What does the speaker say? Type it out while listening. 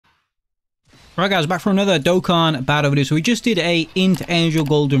Alright guys, back for another Dokkan battle video. So we just did a Int Angel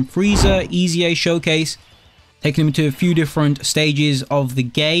Golden Frieza EZA showcase, taking him into a few different stages of the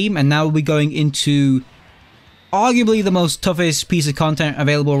game, and now we'll be going into arguably the most toughest piece of content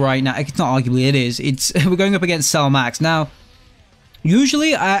available right now. It's not arguably, it is. We're going up against Cell Max. Now,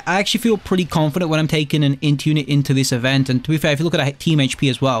 usually I actually feel pretty confident when I'm taking an Int unit into this event, and to be fair, if you look at team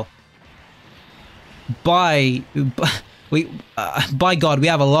HP as well, by God, we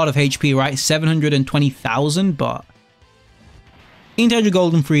have a lot of HP, right? 720,000, but Int Angel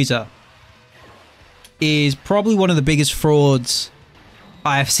Golden Frieza is probably one of the biggest frauds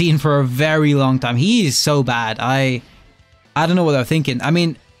I have seen for a very long time. He is so bad. I don't know what they're thinking. I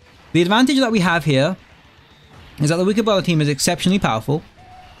mean, the advantage that we have here is that the Wicked Brother team is exceptionally powerful.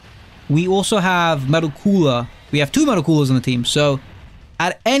 We also have Metal Cooler. We have 2 Metal Coolers on the team, so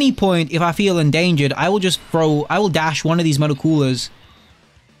at any point, if I feel endangered, I will dash one of these Metal Coolers.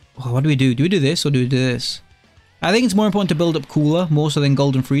 Oh, what do we do? Do we do this or do we do this? I think it's more important to build up Cooler, more so than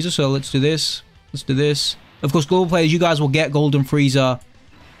Golden Frieza, so let's do this. Let's do this. Of course, global players, you guys will get Golden Frieza.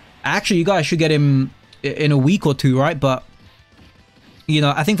 Actually, you guys should get him in a week or 2, right? But, you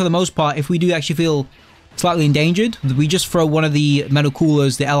know, I think for the most part, if we do actually feel slightly endangered, we just throw one of the Metal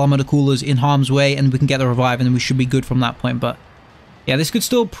Coolers, the LR Metal Coolers, in harm's way, and we can get the revive, and then we should be good from that point. But yeah, this could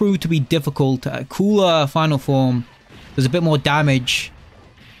still prove to be difficult. Cooler final form does a bit more damage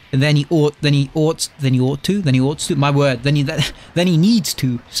than he ought to. My word, than he needs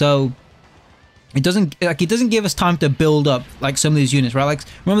to. So it doesn't give us time to build up like some of these units, right? Like,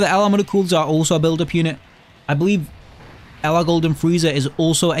 remember the LR Metal Coolers are also a build-up unit. I believe LR Golden Frieza is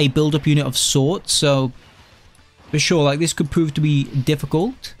also a build-up unit of sorts. So for sure, like, this could prove to be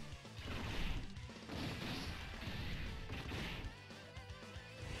difficult.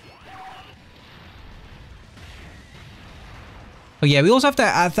 Oh yeah, we also have to,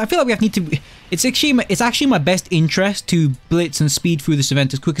 I feel like we need to, it's actually my best interest to blitz and speed through this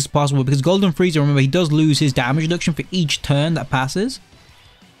event as quick as possible, because Golden Frieza, remember, he does lose his damage reduction for each turn that passes.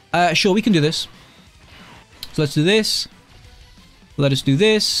 Sure, we can do this. So let's do this. Let us do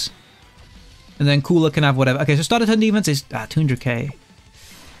this. And then Cooler can have whatever. Okay, so starter turn defense is 200k.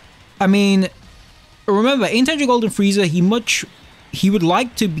 I mean, remember, Int Angel Golden Frieza, he would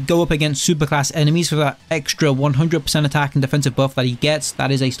like to go up against superclass enemies for that extra 100% attack and defensive buff that he gets.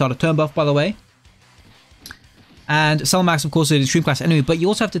 That is a starter turn buff, by the way. And Cell Max, of course, is an extreme class enemy, but you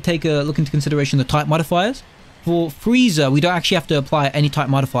also have to take a look into consideration the type modifiers. For Frieza, we don't actually have to apply any type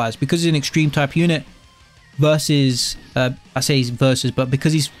modifiers because he's an extreme type unit versus, I say versus, but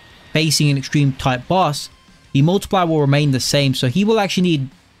because he's facing an extreme type boss, the multiplier will remain the same. So he will actually need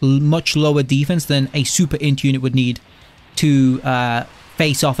much lower defense than a super int unit would need to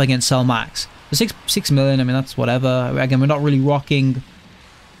face off against Cell Max. The 6 million, I mean, that's whatever. Again, we're not really rocking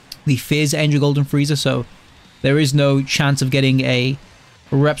the Fizz Angel Golden Frieza, so there is no chance of getting a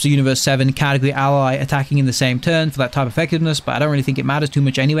Reps of Universe 7 category ally attacking in the same turn for that type of effectiveness, but I don't really think it matters too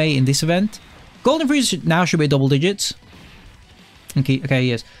much anyway in this event. Golden Frieza now should be double digits. Okay,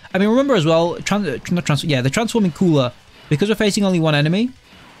 yes. I mean, remember as well, the transforming Cooler, because we're facing only one enemy.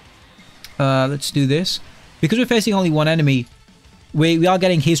 Let's do this. Because we're facing only one enemy, we are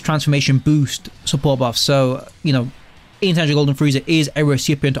getting his transformation boost support buff. So, you know, Int Angel Golden Frieza is a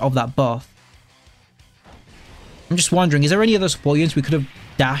recipient of that buff. I'm just wondering, is there any other support units we could have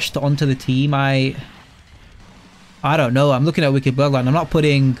dashed onto the team? I don't know. I'm looking at Wicked Bloodline. I'm not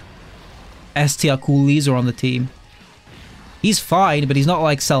putting STR Cool Laser on the team. He's fine, but he's not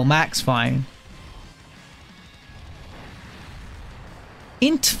like Cell Max fine.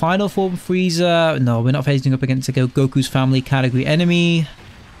 Int Final Form Frieza. No, we're not facing up against a Goku's family category enemy.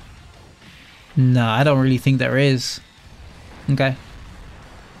 No, I don't really think there is. Okay.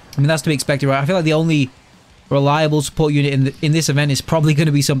 I mean, that's to be expected, right? I feel like the only reliable support unit in this event is probably going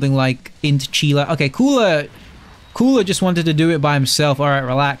to be something like Int Chila. Okay, Cooler just wanted to do it by himself. All right,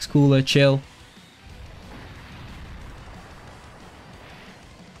 relax, Cooler, chill.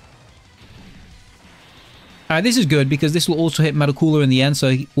 Alright, this is good because this will also hit Metal Cooler in the end,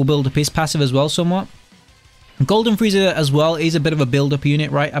 so we'll build up his passive as well somewhat. Golden Frieza as well is a bit of a build-up unit,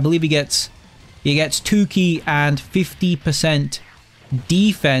 right? I believe he gets 2 key and 50%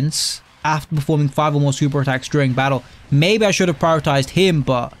 defense after performing 5 or more super attacks during battle. Maybe I should have prioritized him,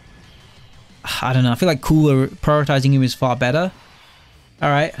 but I don't know. I feel like Cooler, prioritizing him is far better.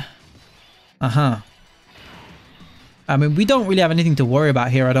 Alright. I mean, we don't really have anything to worry about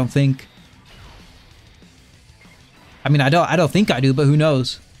here, I don't think. I mean, I don't think I do, but who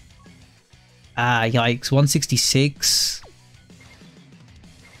knows? Yikes, 166.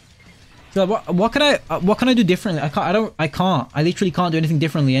 So what can I do differently? I literally can't do anything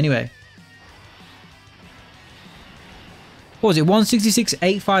differently anyway. What was it?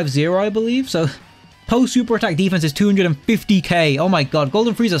 166,850, I believe. So post super attack defense is 250k. Oh my god,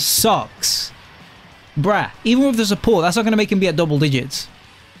 Golden Frieza sucks. Bruh, even with the support, that's not going to make him be at double digits.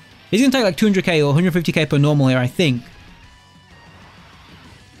 He's going to take like 200k or 150k per normal here, I think.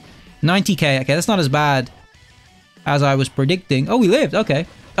 90k, okay, that's not as bad as I was predicting. Oh, we lived, okay.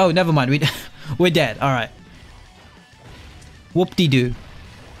 Oh, never mind, we're dead, alright. Whoop-de-doo.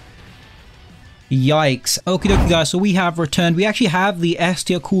 Yikes. Okie dokie, guys, so we have returned. We actually have the S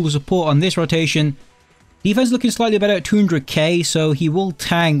tier cooler support on this rotation. Defense looking slightly better at 200k, so he will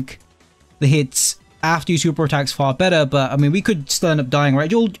tank the hits after your super attacks far better, but I mean, we could still end up dying,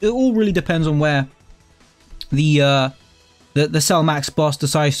 right? It all really depends on where the Cell Max boss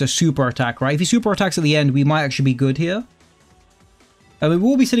decides to super attack, right? If he super attacks at the end, we might actually be good here. I mean,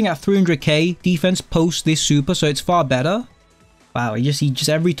 we'll be sitting at 300k defense post this super, so it's far better. Wow, he just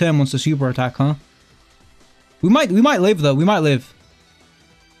every turn wants to super attack, huh? We might live though. We might live.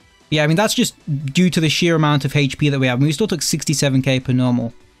 Yeah, I mean, that's just due to the sheer amount of HP that we have. I mean, we still took 67k per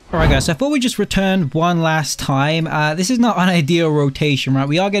normal. Alright guys, so I thought we'd just return one last time. This is not an ideal rotation, right?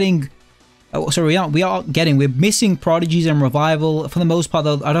 We are getting... Oh, sorry, we're missing Prodigies and Revival. For the most part,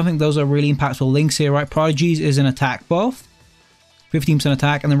 though, I don't think those are really impactful links here, right? Prodigies is an attack buff. 15%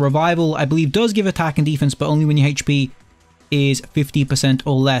 attack. And then Revival, I believe, does give attack and defense, but only when your HP is 50%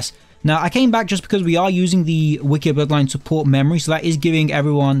 or less. Now, I came back just because we are using the Wicked Bloodline support memory, so that is giving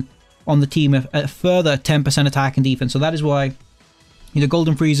everyone on the team a further 10% attack and defense. So that is why... You know,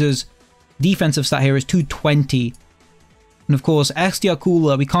 Golden Frieza's defensive stat here is 220. And of course, SDR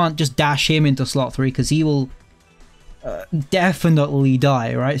Cooler, we can't just dash him into slot 3 because he will definitely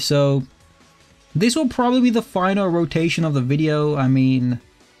die, right? So this will probably be the final rotation of the video. I mean,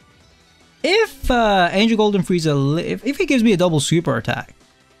 if Angel Golden Frieza, if he gives me a double super attack,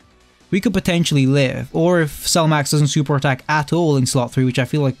 we could potentially live. Or if Cell Max doesn't super attack at all in slot 3, which I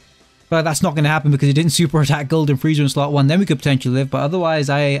feel like but that's not going to happen because he didn't super attack Golden Frieza in slot 1, then we could potentially live, but otherwise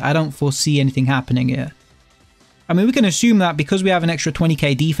I don't foresee anything happening here. I mean, we can assume that because we have an extra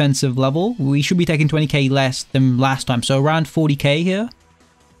 20k defensive level, we should be taking 20k less than last time, so around 40k here.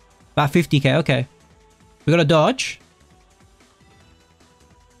 About 50k, okay. We got a dodge.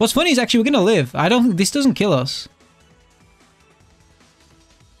 What's funny is actually we're going to live. I don't think this doesn't kill us.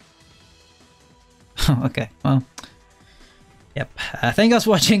 Okay, well... Yep. Thank you guys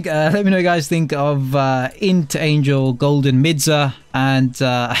for watching. Let me know what you guys think of Int Angel Golden Midza. And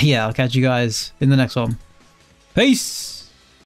yeah, I'll catch you guys in the next one. Peace!